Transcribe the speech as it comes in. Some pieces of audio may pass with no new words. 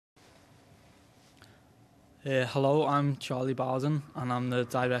Hello, I'm Charlie Bowden and I'm the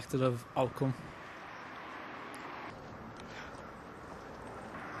director of Outcome.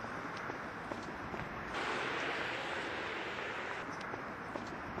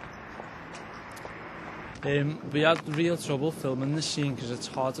 We had real trouble filming this scene because it's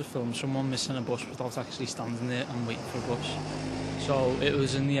hard to film someone missing a bus without actually standing there and waiting for a bus. So it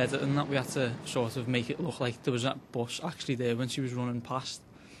was in the editing that we had to sort of make it look like there was a bus actually there when she was running past.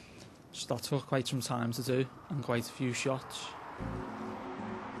 So that took quite some time to do and quite a few shots.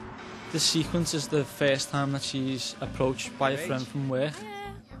 This sequence is the first time that she's approached by a friend from work.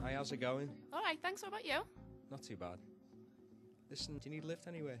 Hi, how's it going? Alright, thanks. What about you? Not too bad. Listen, do you need a lift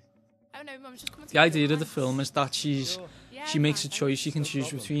anywhere? Oh no, Mum's just coming to The idea of the film is that she Yeah, makes a fine, choice. She can No choose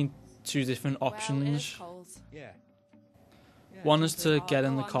problem. between two different thanks. Well, it is options. cold. Yeah. One is to get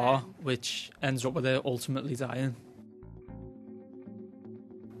in go the on car, then. which ends up with her ultimately dying.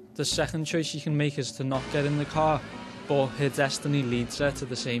 The second choice she can make is to not get in the car, but her destiny leads her to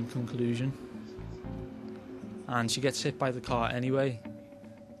the same conclusion. And she gets hit by the car anyway,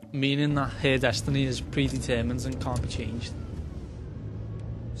 meaning that her destiny is predetermined and can't be changed.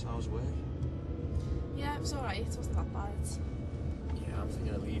 So how's work? Yeah, it was alright. It wasn't that bad. Yeah, I'm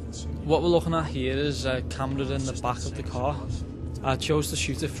thinking of leaving soon. What we're looking at here is a camera in the back of the car. I chose to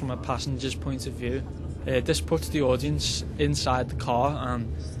shoot it from a passenger's point of view. This puts the audience inside the car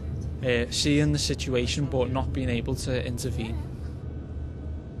and seeing the situation but not being able to intervene.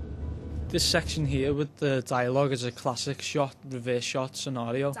 This section here with the dialogue is a classic shot, reverse shot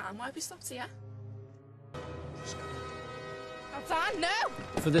scenario. Dan, why have we stopped here? Oh, Dan, no!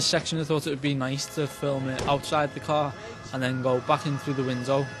 For this section I thought it would be nice to film it outside the car and then go back in through the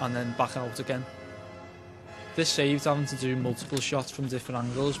window and then back out again. This saved having to do multiple shots from different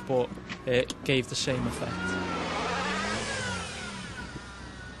angles, but it gave the same effect.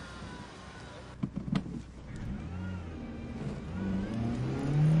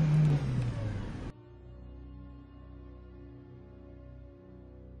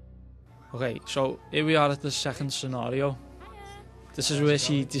 Okay, so here we are at the second scenario. This is where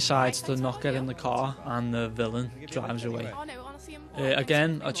she decides to not get in the car and the villain drives away. Oh no, honestly,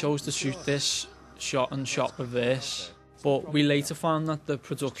 Again, I chose to shoot this shot and shot reverse, but we later found that the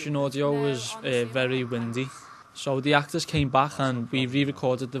production audio was very windy. So the actors came back and we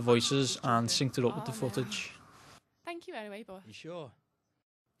re-recorded the voices and synced it up with the footage. Thank you anyway, but You sure?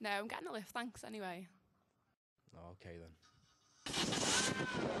 no, I'm getting a lift, thanks anyway. Oh, okay then.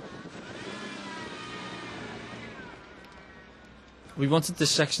 We wanted this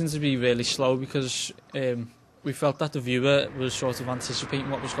section to be really slow because we felt that the viewer was sort of anticipating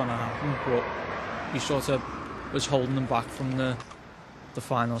what was going to happen, but we sort of was holding them back from the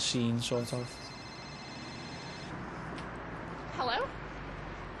final scene, sort of. Hello?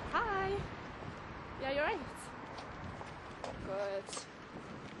 Hi. Yeah, you're right. Good.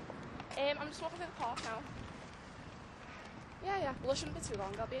 I'm just walking through the park now. Yeah. Well, it shouldn't be too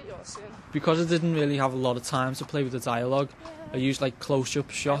long. I'll be at yours soon. Because I didn't really have a lot of time to play with the dialogue, I used like close-up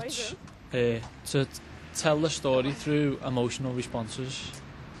shots to tell the story through emotional responses.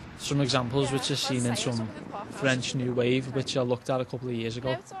 Some examples which are seen in some French New Wave, which I looked at a couple of years No,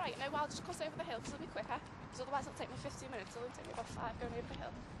 ago. it's alright. No, I'll just cross over the hill because it'll be quicker. Because otherwise it'll take me 15 minutes. It'll only take me about 5 going over the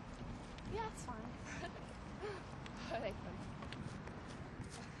hill. Yeah, it's fine. Alright then.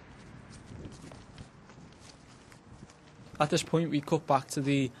 At this point, we cut back to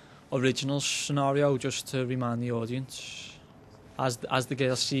the original scenario just to remind the audience, as the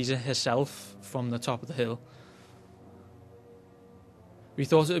girl sees it herself from the top of the hill. We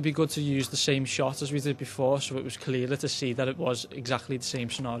thought it would be good to use the same shot as we did before, so it was clearer to see that it was exactly the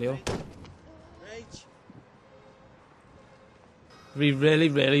same scenario. We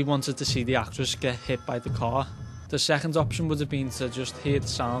really wanted to see the actress get hit by the car. The second option would have been to just hear the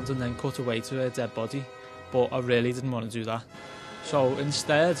sound and then cut away to her dead body, but I really didn't want to do that. So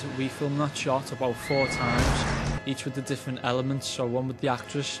instead, we filmed that shot about 4 times, each with the different elements, so one with the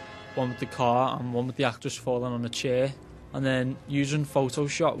actress, one with the car, and one with the actress falling on a chair. And then using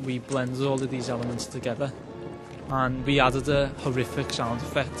Photoshop, we blended all of these elements together, and we added a horrific sound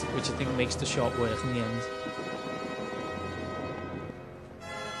effect, which I think makes the shot work in the end.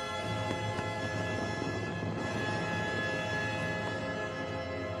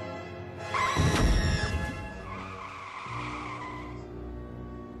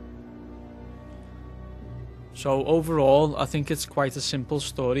 So overall, I think it's quite a simple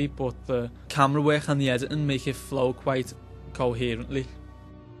story, but the camera work and the editing make it flow quite coherently.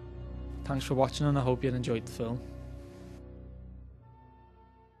 Thanks for watching and I hope you enjoyed the film.